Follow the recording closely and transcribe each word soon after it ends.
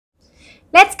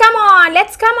let's come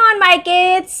on my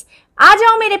kids. आ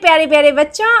जाओ मेरे प्यारे प्यारे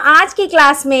बच्चों, आज की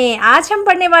क्लास में आज हम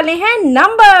पढ़ने वाले हैं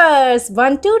numbers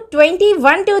 1 to 20,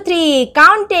 1 to 3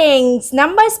 countings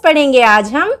numbers पढ़ेंगे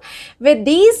आज हम with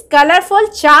these colourful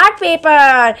chart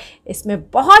paper. इसमें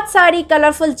बहुत सारी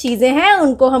कलरफुल चीज़ें हैं,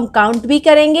 उनको हम काउंट भी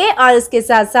करेंगे और उसके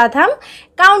साथ साथ हम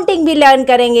काउंटिंग भी लर्न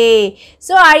करेंगे।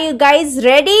 सो आर यू गाइज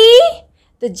रेडी?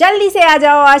 तो जल्दी से आ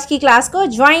जाओ, आज की क्लास को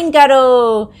ज्वाइन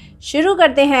करो। शुरू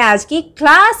करते हैं आज की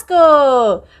क्लास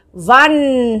को। 1,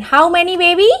 how many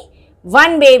baby?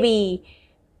 1 baby.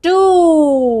 2,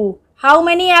 how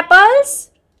many apples?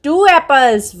 2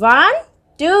 apples. 1,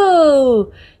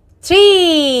 2.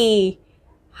 3,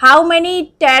 how many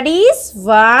teddies?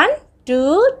 1,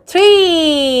 2,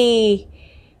 3.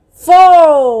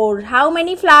 4, how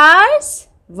many flowers?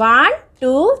 1,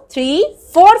 2, 3,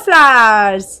 4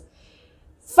 flowers.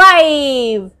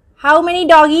 5, how many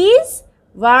doggies?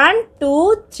 1,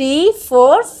 2, 3,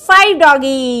 4, 5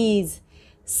 doggies.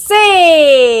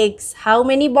 6, how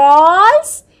many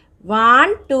balls?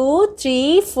 1, 2,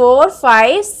 3, 4,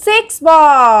 5, 6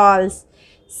 balls.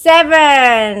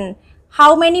 7, how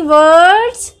many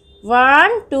words?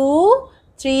 1, 2,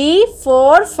 3,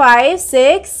 4, 5,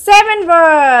 6, 7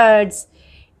 words.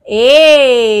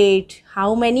 8,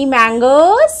 how many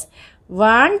mangoes?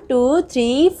 1, 2,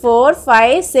 3, 4,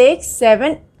 5, 6,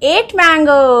 7, 8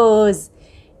 mangoes.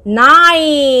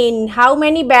 9, how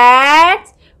many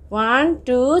bats? 1,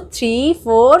 2, 3,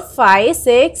 4, 5,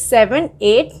 6, 7,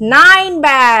 8, 9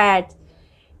 bats.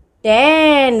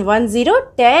 10, 1, 0,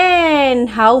 10,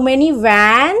 how many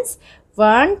vans?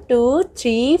 1, 2,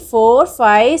 3, 4,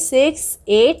 5, 6,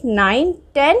 8, 9,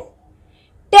 10,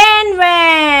 10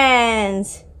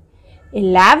 vans.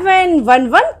 11,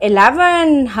 1, 1,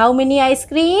 11, how many ice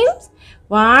creams?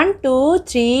 1, 2,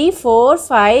 3, 4,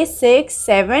 5, 6,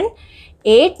 7,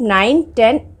 8, 9,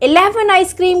 10, 11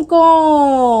 ice cream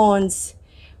cones.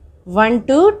 1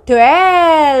 to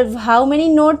 12, how many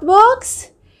notebooks?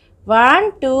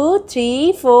 1, 2,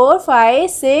 3, 4, 5,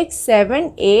 6, 7,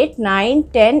 8, 9,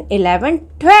 10, 11,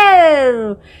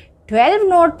 12. 12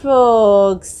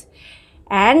 notebooks.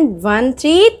 And 1,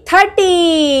 3,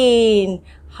 13.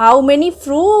 How many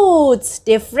fruits?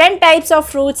 Different types of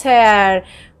fruits here.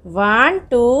 1,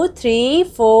 2, 3,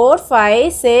 4,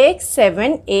 5, 6,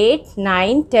 7, 8,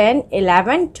 9, 10,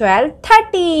 11, 12,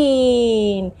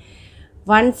 13.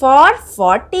 1 for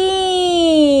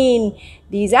 14.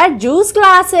 These are juice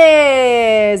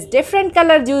glasses. Different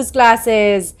color juice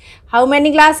glasses. How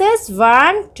many glasses?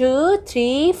 1, 2,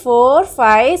 3, 4,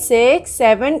 5, 6,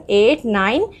 7, 8,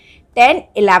 9, 10,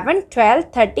 11,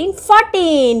 12, 13,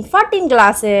 14. 14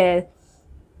 glasses.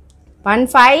 1,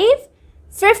 5.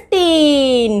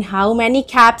 15. How many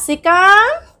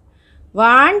capsicum?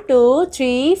 1, 2,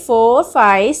 3, 4,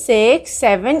 5, 6,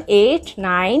 7, 8,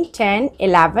 9, 10,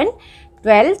 11,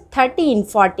 12, 13,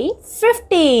 14,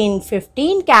 15.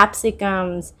 15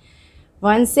 capsicums.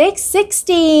 1, 6,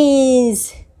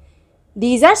 16s.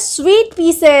 These are sweet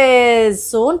pieces.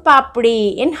 Son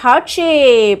papdi in heart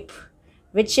shape.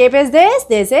 Which shape is this?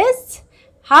 This is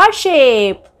heart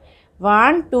shape.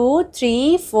 1, 2,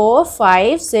 3, 4,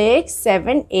 5, 6,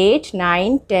 7, 8,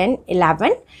 9, 10,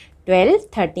 11, 12,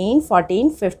 13, 14,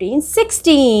 15,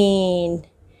 16.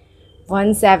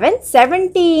 1, 7,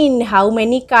 17. How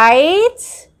many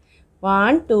kites?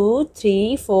 1, 2,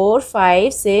 3, 4,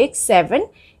 5, 6, 7,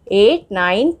 8,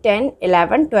 9, 10,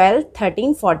 11, 12,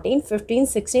 13, 14, 15,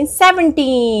 16,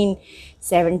 17.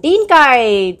 17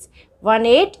 kites. 1,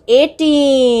 8,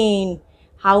 18.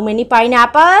 How many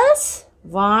pineapples?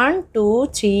 1, 2,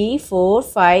 3, 4,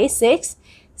 5, 6,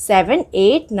 7,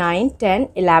 8, 9, 10,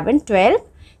 11, 12,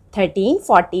 13,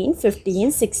 14,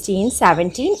 15, 16,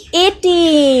 17,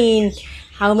 18.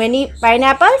 How many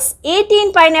pineapples?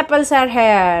 18 pineapples are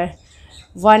here.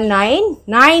 1, 9,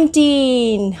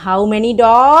 19. How many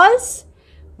dolls?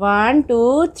 1,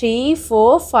 2, 3,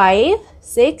 4, 5,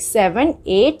 6, 7,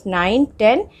 8, 9,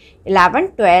 10, 11,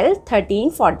 12,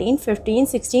 13, 14, 15,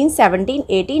 16, 17,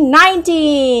 18,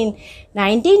 19.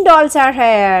 19 dolls are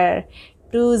here.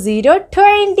 2, 0,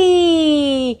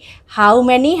 20. How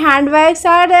many handbags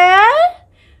are there?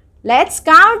 Let's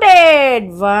count it.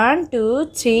 1, 2,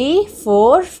 3,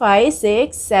 4, 5,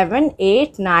 6, 7,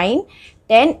 8, 9,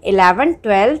 10, 11,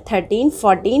 12, 13,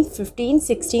 14, 15,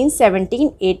 16,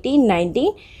 17, 18,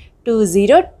 19, 2,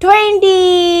 0,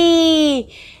 20.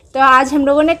 तो आज हम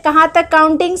लोगों ने कहाँ तक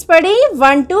countings पढ़ी?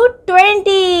 1 to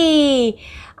 20.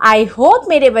 I hope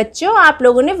मेरे बच्चों आप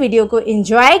लोगों ने वीडियो को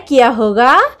एंजॉय किया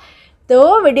होगा।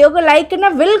 तो वीडियो को लाइक करना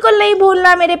बिल्कुल नहीं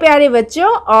भूलना मेरे प्यारे बच्चों,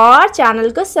 और चैनल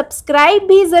को सब्सक्राइब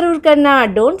भी ज़रूर करना।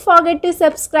 Don't forget to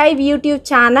subscribe YouTube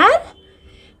channel.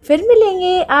 फिर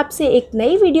मिलेंगे आपसे एक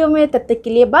नई वीडियो में, तब तक के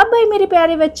लिए बाय बाय मेरे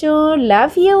प्यारे बच्चों,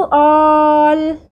 लव यू ऑल।